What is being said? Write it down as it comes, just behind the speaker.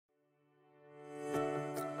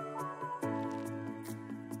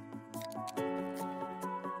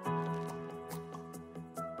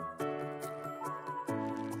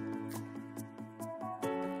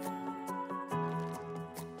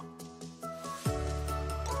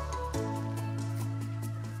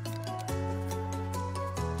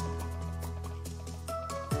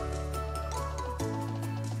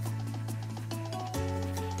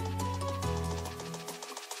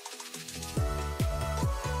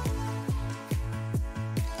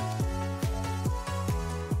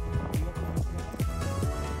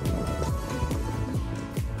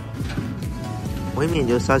What do you mean?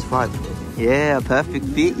 You're size 5. Yeah, perfect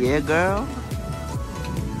fit. Yeah, girl.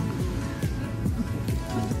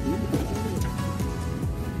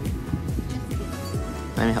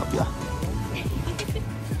 Let me help you.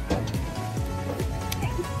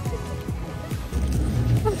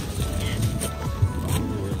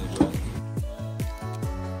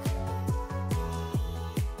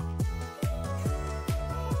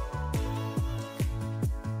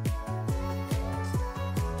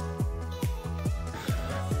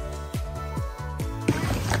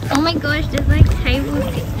 Oh my gosh, there's like tables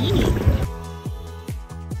to eat.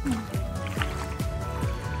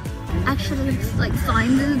 Actually, it's like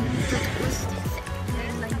Simon.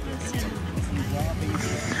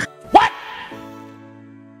 What?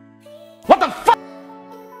 What the fuck?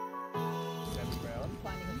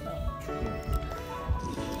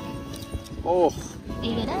 Oh,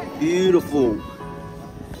 beautiful.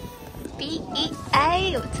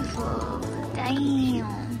 Beautiful.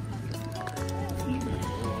 Damn.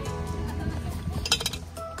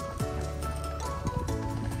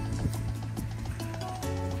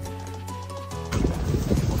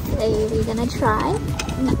 Today we're gonna try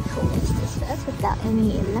natural oysters first without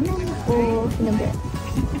any lemon or vinegar.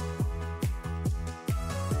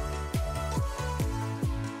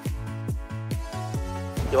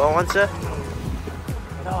 You want one, sir?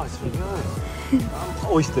 No, it's really good.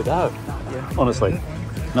 I'm oystered out. Yeah. Honestly,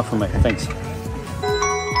 not for me. Thanks.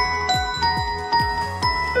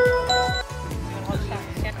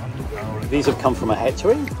 These have come from a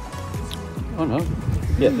hatchery. Oh no.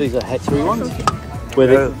 Yeah, these are hatchery ones. Where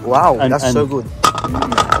they, wow, that's so good.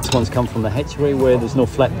 This one's come from the hatchery where there's no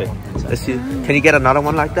flat bit. Let's see. Can you get another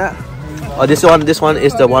one like that? Oh, this one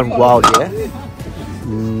is the one wild, yeah?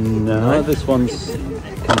 No, this one's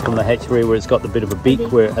come from the hatchery where it's got the bit of a beak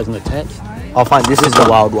where it hasn't attached. Oh, fine. This is the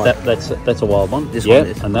wild one. That's a wild one. This one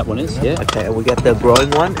is. And that one is, yeah. Okay, and we get the growing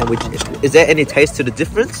one. And is there any taste to the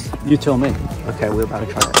difference? You tell me. Okay, we're about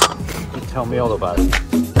to try it. You tell me all about it.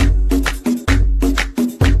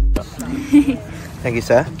 Thank you,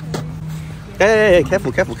 sir. Hey,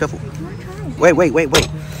 careful. Wait.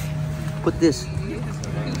 Put this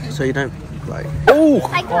so you don't like. Oh!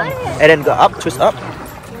 I got it. And then go up, twist up.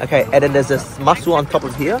 Okay, and then there's this muscle on top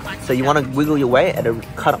of here. So you want to wiggle your way and then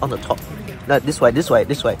cut it on the top. No, this way. This way?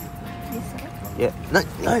 Yeah. No.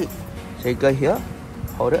 So you go here,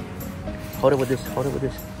 hold it with this.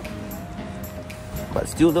 But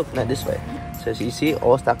still look like this way. So you see,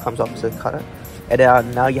 all that comes off, so cut it. And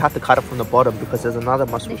then now you have to cut it from the bottom because there's another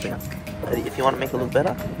muscle there. If you want to make it look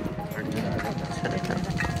better, turn it down.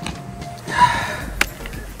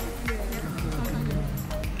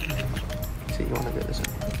 See, you want to go this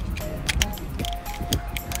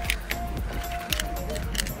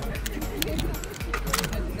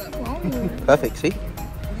way. Perfect, see?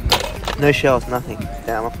 No shells, nothing.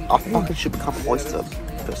 Damn, I fucking should become an oyster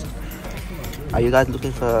person. Are you guys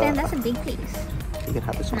looking for... Damn, that's a big piece. You can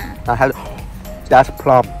have this one. Nah. I have... That's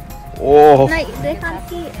plum. Oh. No, they can't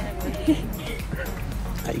see it.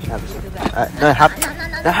 You can have this one. No,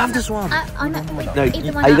 have this one. Wait, No,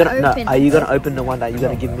 are you gonna open the one that you're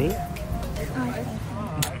gonna give me?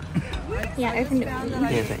 Yeah, open it.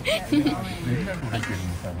 Yeah, thanks.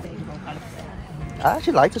 I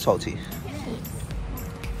actually like the salty.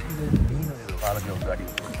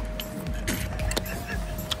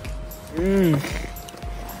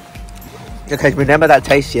 Okay, remember that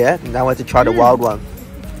taste, yeah? Now I want to try the wild one.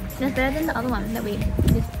 That's better than the other one that we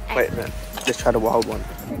just ate. Wait a minute. Let's try the wild one.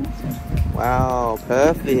 Wow,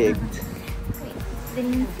 perfect. Wait,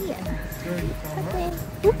 didn't even see it. Okay.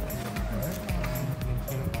 Oop.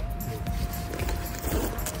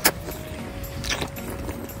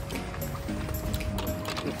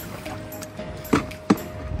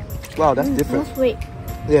 Wow, that's different. So sweet.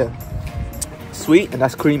 Yeah. Sweet and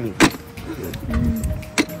that's creamy.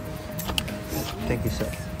 Thank you, sir.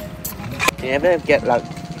 Do you ever get like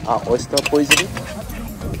oyster poisoning?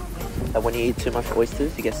 Like when you eat too much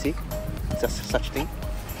oysters, you get sick? Is there such thing?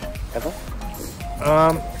 Ever?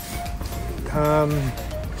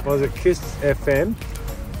 Was it Kiss FM?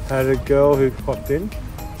 Had a girl who popped in.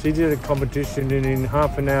 She did a competition and in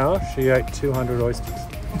half an hour she ate 200 oysters.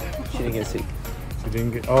 She didn't get sick. She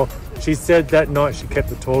didn't get. Oh, she said that night she kept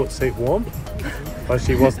the toilet seat warm, but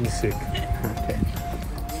she wasn't sick. Okay.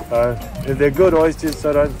 So if they're good oysters,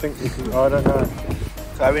 I don't think you can. I don't know.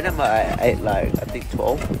 So I remember I ate like I think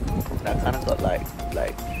 12, and I kind of got like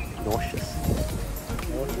nauseous.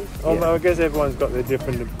 Oh, I guess everyone's got their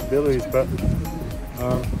different abilities, but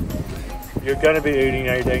you're going to be eating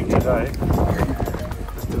 18 today.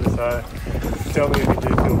 So tell me if you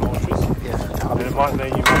do feel nauseous. Yeah. And it might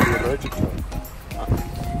mean you might be allergic to it.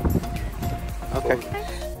 Okay.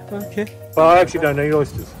 Okay. Well, I actually don't need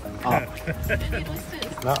oysters. Oh.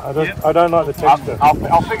 No, I don't like the texture.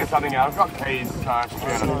 I'll figure something out. I've got keys, so I should be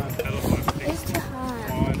able to. It's too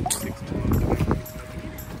hard. 5, 6 times.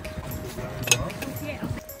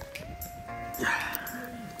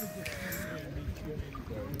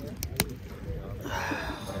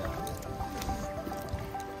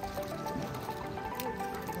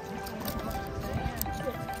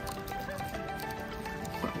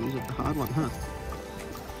 These are the hard one, huh?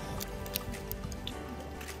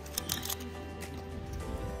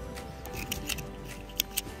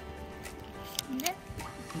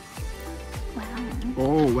 Wow.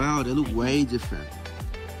 Oh wow, they look way different.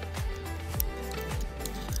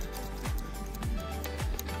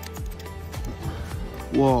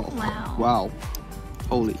 Whoa. Wow. Wow.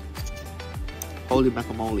 Holy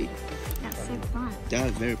guacamole. That's so fun. That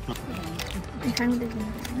is very fun. You trying to do that?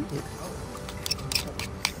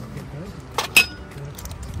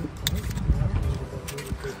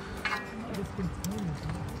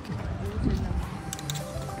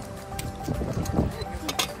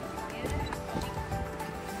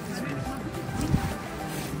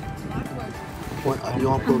 What, you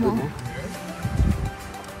want to put a bit more?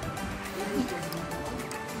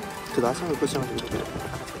 Because last time we put so much, it was good.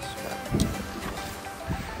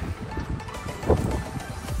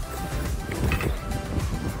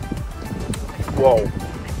 Whoa.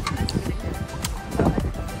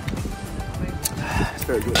 It's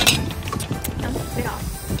very good. Yeah.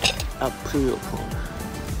 April prawn.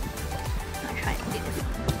 I'll try and do this one.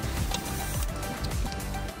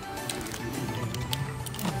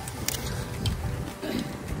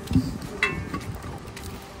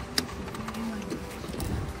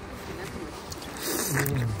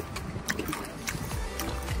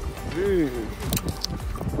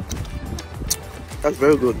 That's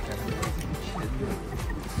very good.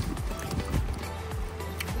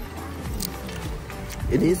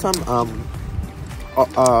 It needs some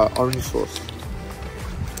orange sauce.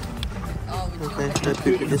 Okay, let's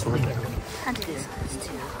put this one. Can't do this one. It's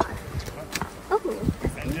too hard. Oh,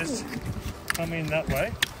 And just come in that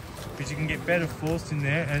way, because you can get better force in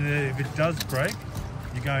there, and if it does break,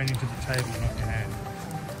 you're going into the table, not your hand.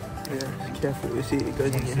 Yeah, be careful. You see, it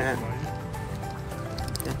goes in your hand.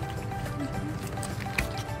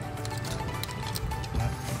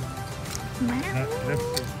 No,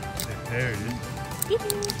 left. There it is.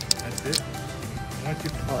 That's it. Once you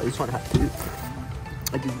Oh, this one has to.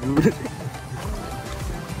 I just moved it.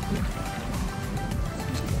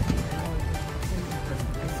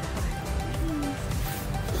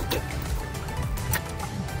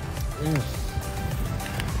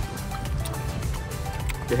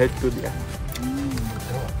 The head's good, yeah.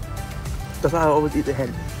 That's why I always eat the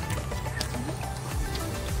head.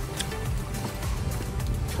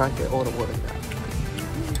 Try and get all the water in that.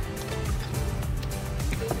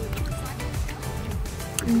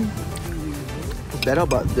 It's better,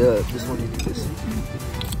 but this one you do this.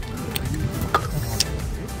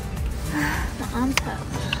 my arms hurt.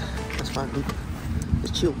 That's fine, dude.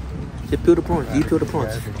 Just chill. Just peel the prawns. You peel the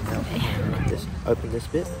prawns. Just open this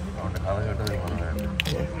bit.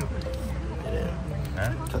 Yeah.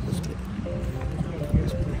 And then cut this bit.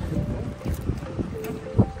 This bit.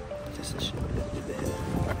 Just a short little bit there.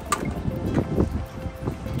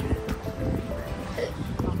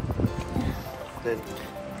 Then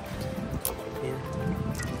come on here.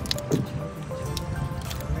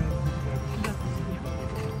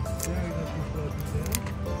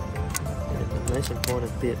 And the most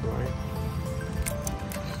important bit, right?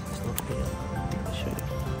 It's not here. I'll show you.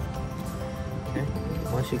 Okay.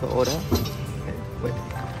 Once you got all that, okay, wait.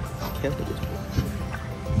 Careful this bit.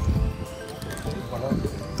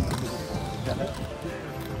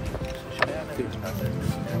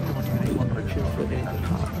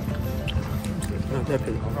 No,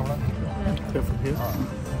 definitely. Go from here.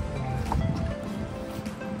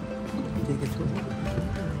 Dig into it.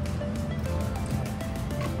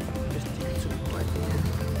 Just dig into it right there.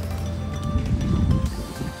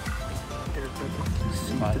 And then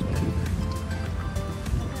see the tube.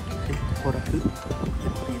 Okay, hold up tube.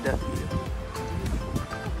 And leave that here.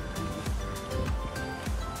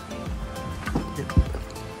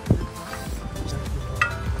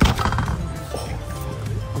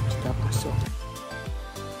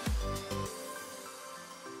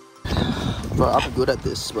 Bro, I'm good at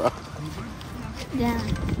this, bro. Yeah,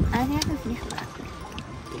 I think I can finish that.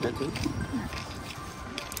 You don't think?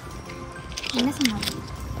 You're missing one.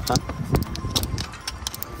 Huh?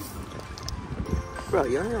 Bro,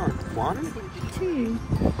 you're only on one? Two.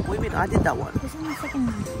 What do you mean? I did that one. This is my second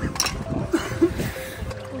one.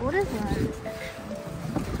 What is that?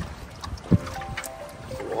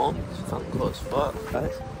 warm. It's fucking cold as fuck,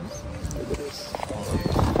 guys. Look at this.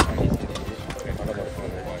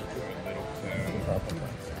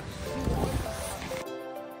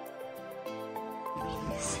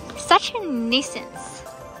 Such a nuisance.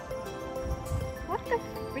 What the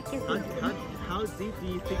frick is this? How deep do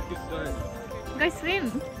you think this goes? Go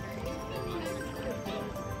swim.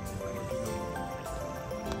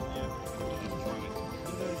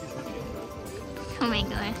 Oh my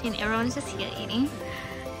gosh, and everyone's just here eating.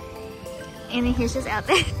 And then he's just out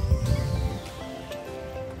there.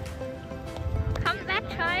 Come back,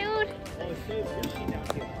 child.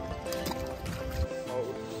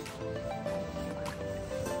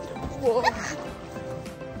 Whoa.